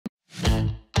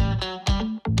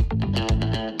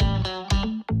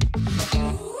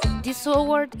This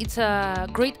award, it's a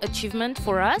great achievement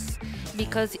for us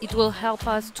because it will help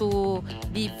us to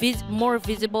be more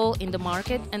visible in the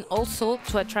market and also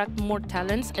to attract more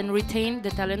talents and retain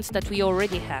the talents that we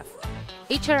already have.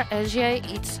 HR Asia,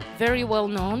 it's very well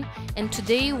known, and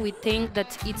today we think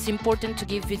that it's important to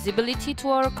give visibility to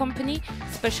our company,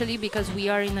 especially because we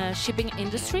are in a shipping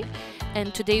industry,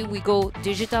 and today we go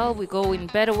digital, we go in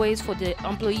better ways for the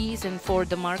employees and for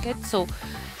the market, so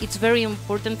it's very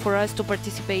important for us to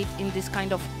participate in this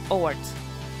kind of awards.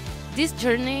 This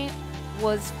journey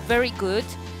was very good.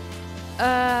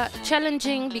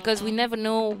 Challenging because we never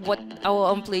know what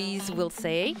our employees will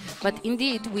say, but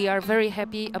indeed we are very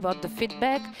happy about the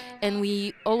feedback, and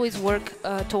we always work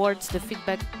towards the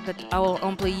feedback that our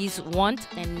employees want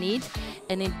and need,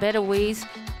 and in better ways,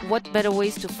 what better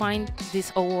ways to find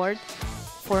this award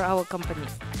for our company.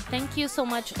 Thank you so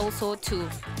much also to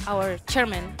our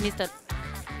chairman, Mr.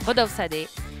 Rodolphe Sade,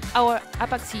 our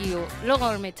APAC CEO,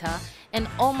 Laurent Meta, and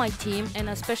all my team, and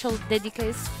a special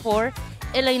dedicace for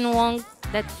Elaine Wong,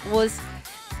 that was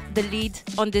the lead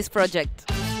on this project.